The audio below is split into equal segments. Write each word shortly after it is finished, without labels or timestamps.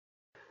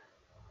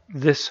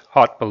This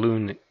hot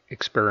balloon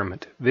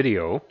experiment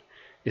video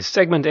is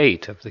segment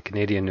 8 of the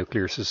Canadian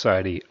Nuclear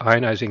Society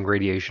Ionizing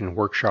Radiation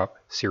Workshop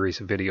series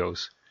of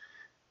videos.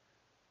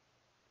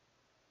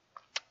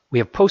 We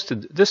have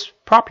posted this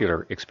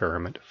popular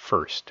experiment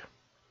first.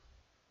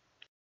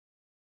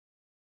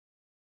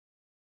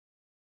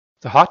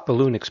 The hot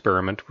balloon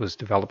experiment was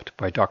developed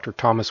by Dr.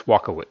 Thomas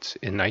Walkowitz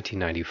in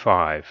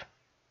 1995.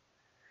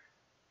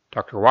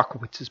 Dr.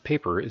 Walkowitz's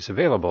paper is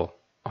available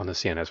on the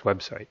CNS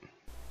website.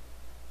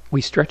 We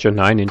stretch a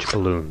 9-inch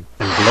balloon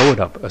and blow it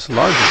up as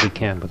large as we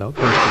can without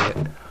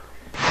bursting it.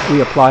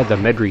 We apply the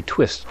Medry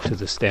twist to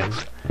the stem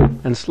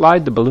and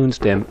slide the balloon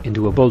stem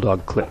into a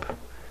bulldog clip,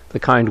 the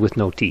kind with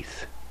no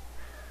teeth.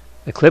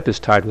 The clip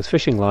is tied with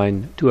fishing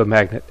line to a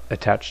magnet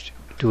attached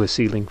to a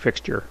ceiling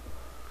fixture.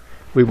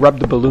 We rub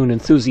the balloon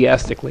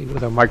enthusiastically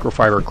with a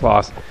microfiber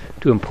cloth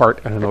to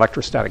impart an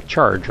electrostatic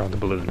charge on the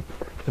balloon.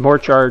 The more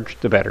charge,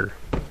 the better.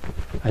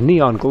 A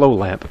neon glow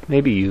lamp may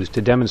be used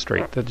to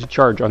demonstrate that the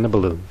charge on the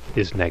balloon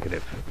is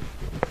negative.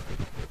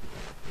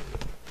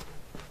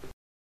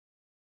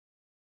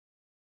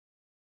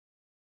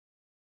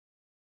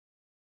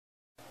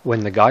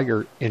 When the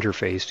Geiger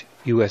interfaced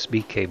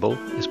USB cable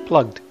is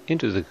plugged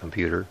into the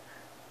computer,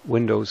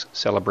 Windows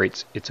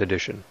celebrates its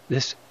addition.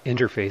 This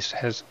interface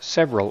has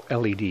several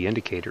LED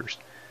indicators.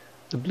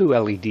 The blue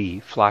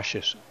LED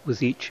flashes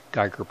with each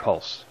Geiger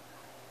pulse.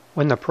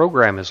 When the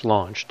program is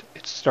launched,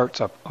 it starts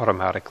up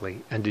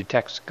automatically and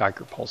detects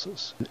Geiger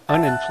pulses. An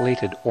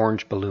uninflated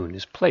orange balloon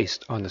is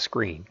placed on the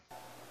screen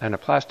and a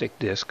plastic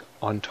disc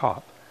on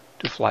top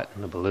to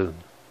flatten the balloon.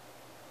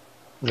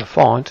 The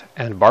font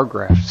and bar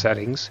graph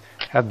settings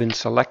have been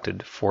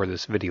selected for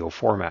this video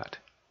format.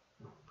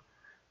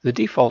 The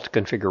default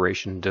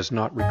configuration does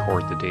not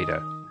record the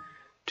data.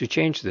 To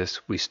change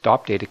this, we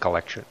stop data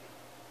collection.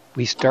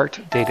 We start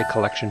data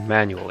collection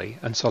manually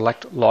and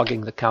select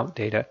logging the count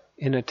data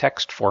in a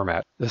text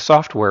format. The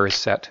software is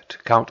set to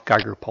count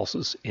Geiger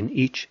pulses in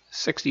each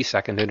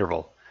 60-second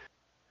interval.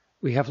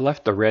 We have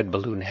left the red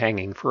balloon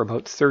hanging for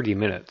about 30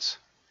 minutes.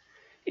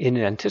 In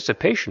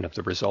anticipation of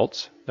the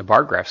results, the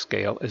bar graph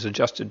scale is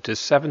adjusted to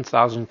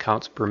 7,000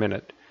 counts per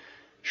minute,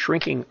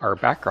 shrinking our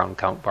background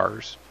count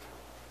bars.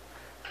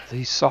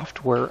 The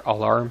software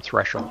alarm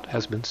threshold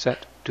has been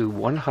set to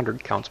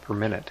 100 counts per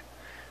minute.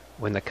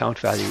 When the count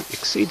value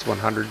exceeds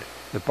 100,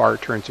 the bar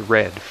turns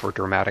red for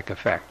dramatic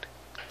effect.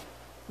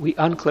 We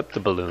unclip the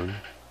balloon,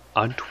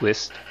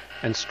 untwist,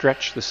 and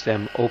stretch the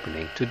stem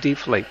opening to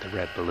deflate the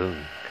red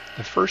balloon.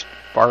 The first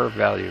bar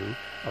value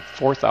of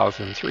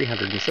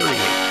 4,338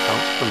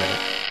 counts per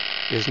minute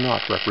is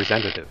not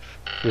representative.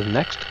 The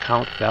next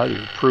count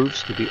value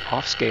proves to be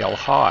off-scale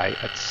high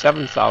at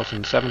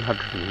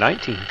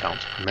 7,719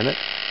 counts per minute.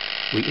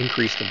 We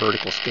increase the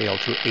vertical scale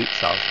to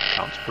 8,000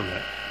 counts per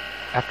minute.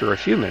 After a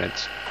few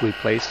minutes, we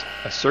place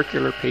a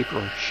circular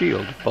paper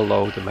shield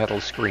below the metal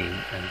screen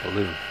and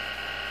balloon.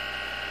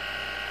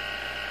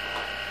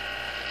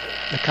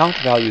 The count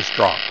values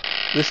drop.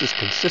 This is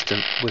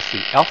consistent with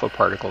the alpha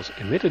particles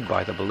emitted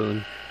by the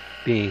balloon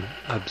being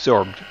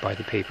absorbed by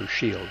the paper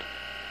shield.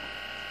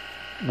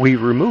 We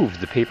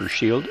remove the paper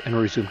shield and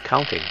resume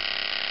counting.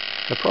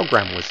 The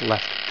program was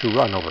left to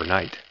run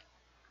overnight.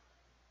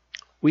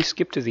 We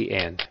skip to the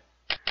end.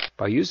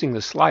 By using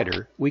the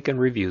slider, we can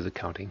review the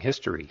counting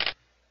history.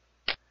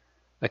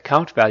 The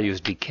count values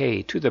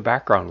decay to the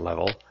background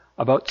level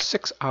about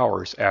 6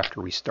 hours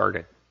after we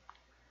started.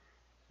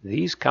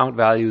 These count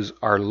values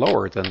are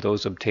lower than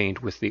those obtained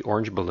with the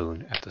orange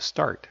balloon at the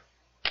start.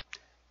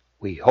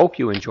 We hope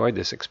you enjoyed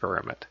this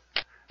experiment.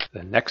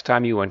 The next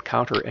time you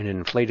encounter an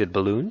inflated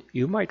balloon,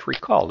 you might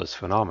recall this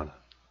phenomenon.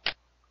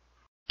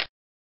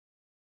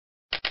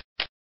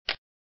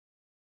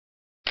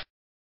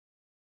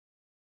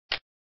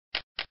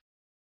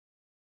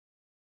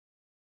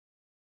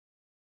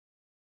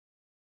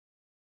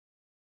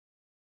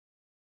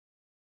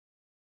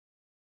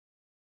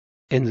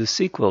 In the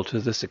sequel to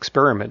this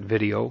experiment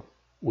video,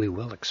 we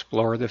will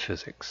explore the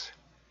physics.